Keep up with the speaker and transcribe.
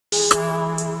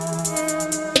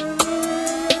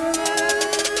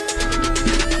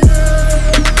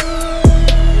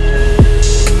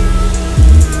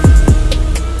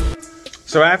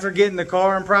So after getting the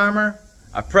car in primer,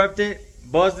 I prepped it,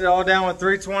 buzzed it all down with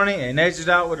 320 and edged it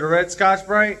out with a red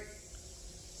Scotch-Brite.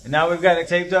 And now we've got it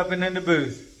taped up and in the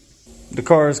booth. The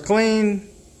car is clean,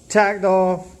 tacked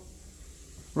off,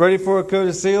 ready for a coat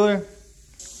of sealer.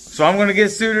 So I'm gonna get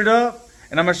suited up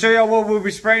and I'm gonna show y'all what we'll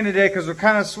be spraying today because we're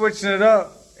kind of switching it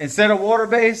up. Instead of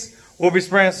water-based, we'll be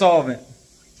spraying solvent.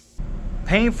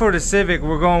 Paint for the Civic,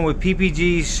 we're going with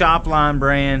PPG Shopline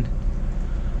brand,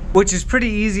 which is pretty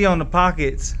easy on the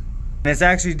pockets. And it's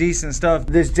actually decent stuff.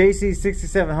 This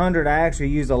JC6700 I actually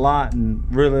use a lot and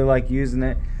really like using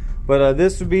it. But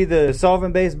this would be the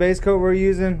solvent-based base coat we're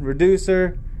using,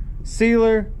 reducer,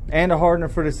 sealer, and a hardener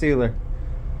for the sealer.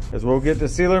 As we'll get the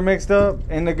sealer mixed up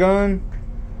in the gun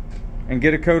and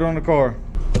get a coat on the car.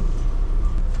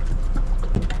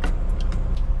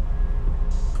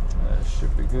 That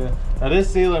should be good. Now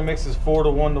this sealer mixes 4 to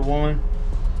 1 to 1,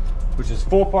 which is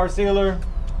 4 part sealer,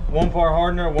 1 part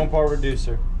hardener, 1 part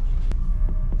reducer.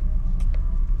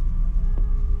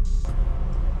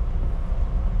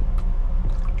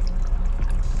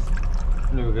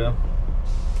 There we go.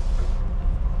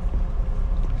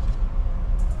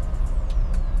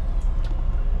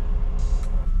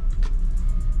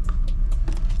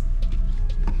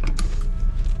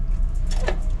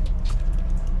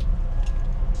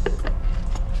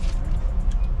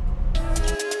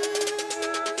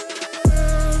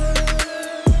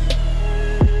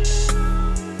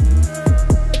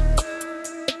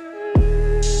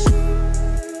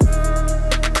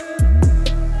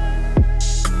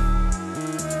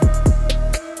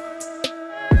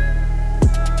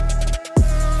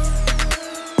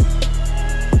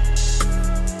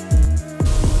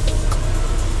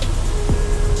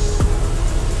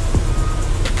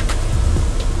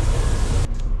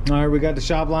 Alright, we got the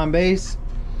Shopline base.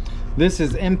 This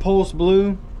is Impulse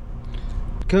Blue,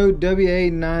 code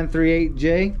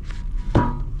WA938J.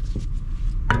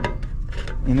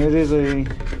 And it is a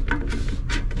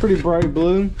pretty bright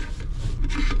blue.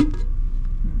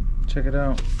 Check it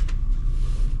out.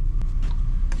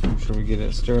 Make sure we get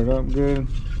it stirred up good.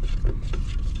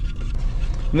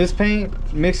 And this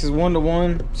paint mixes 1 to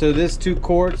 1, so this 2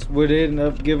 quarts would end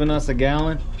up giving us a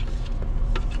gallon.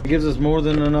 It gives us more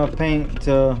than enough paint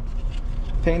to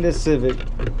paint this Civic.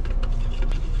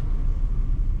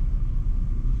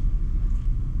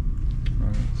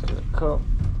 Alright, so the cup.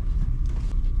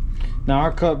 Now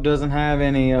our cup doesn't have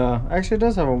any, actually it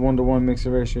does have a 1 to 1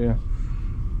 mixer ratio.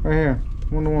 Right here,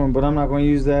 1 to 1, but I'm not going to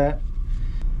use that.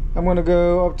 I'm going to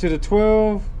go up to the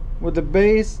 12 with the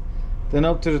base, then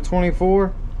up to the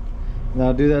 24. And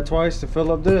I'll do that twice to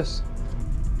fill up this.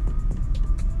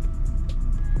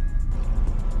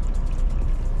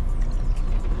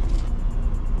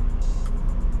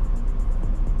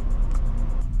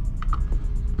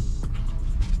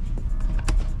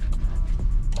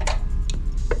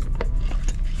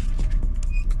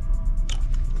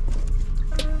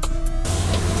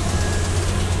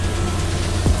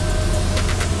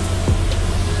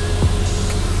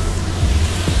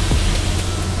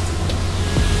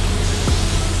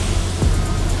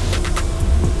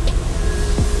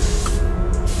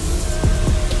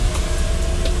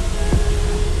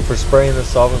 For spraying the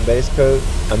solvent base coat,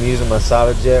 I'm using my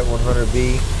Civic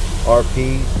 100B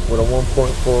RP with a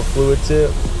 1.4 fluid tip,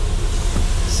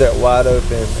 set wide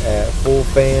open at full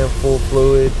fan, full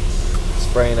fluid,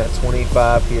 spraying at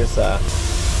 25 psi.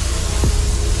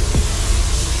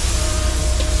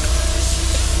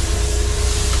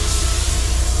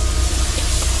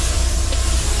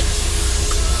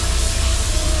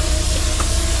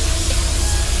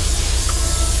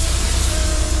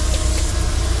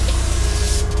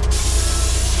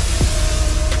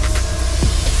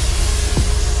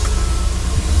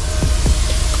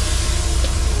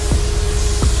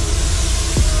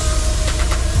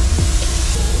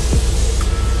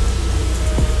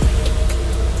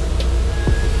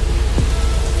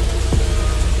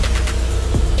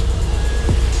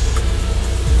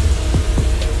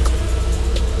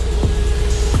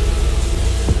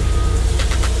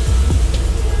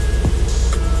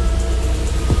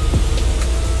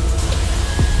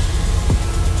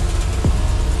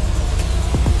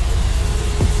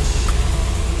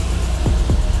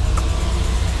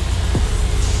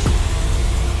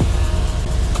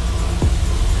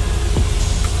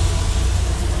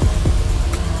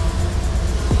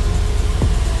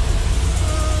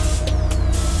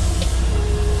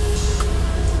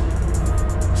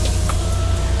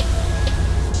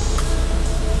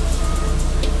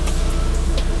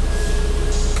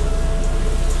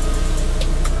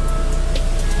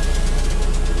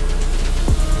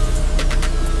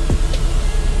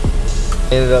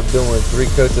 Ended up doing 3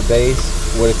 coats of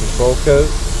base with a control coat.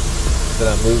 Then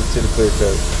I moved to the clear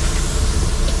coat.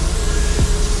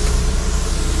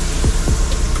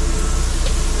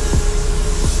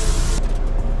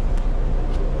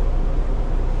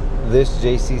 This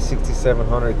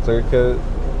JC6700 clear coat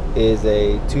is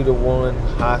a 2-to-1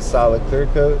 high solid clear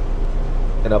coat,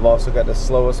 and I've also got the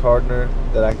slowest hardener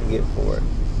that I can get for it.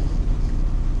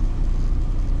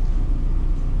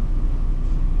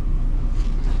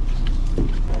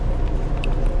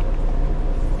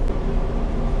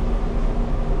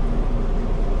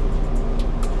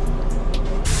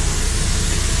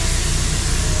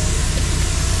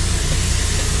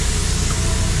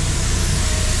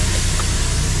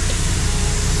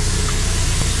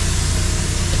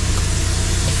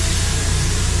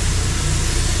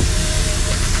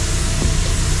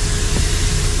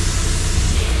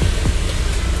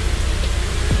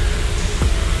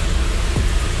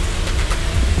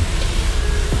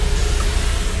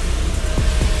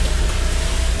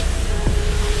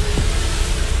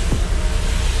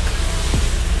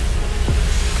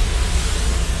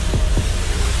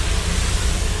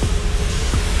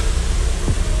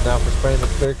 Now for spraying the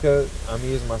clear coat, I'm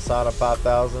using my Sada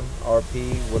 5000 RP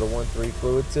with a 1.3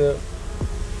 fluid tip.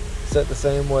 Set the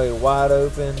same way, wide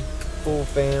open, full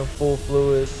fan, full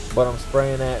fluid, but I'm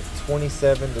spraying at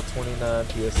 27 to 29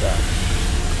 PSI.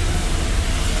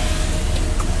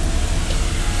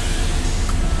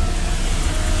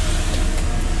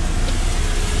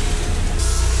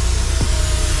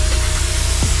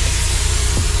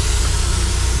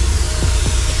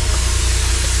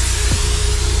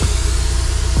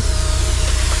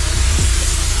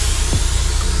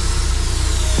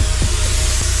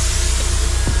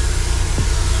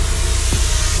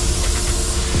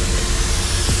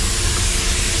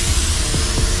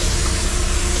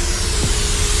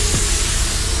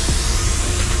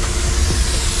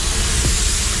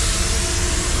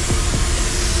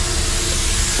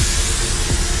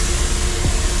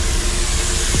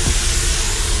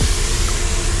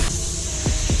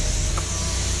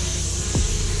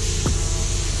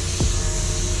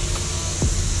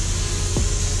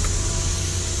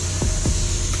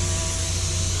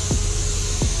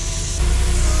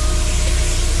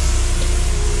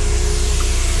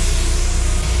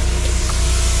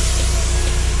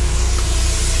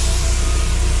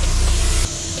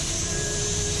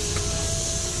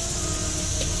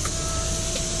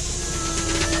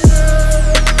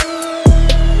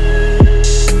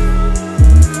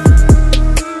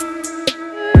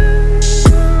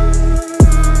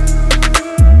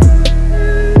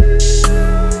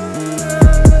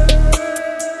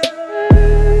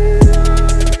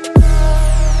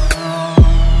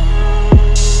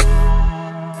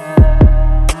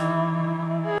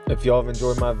 If y'all have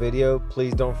enjoyed my video,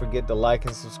 please don't forget to like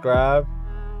and subscribe,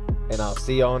 and I'll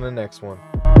see y'all in the next one.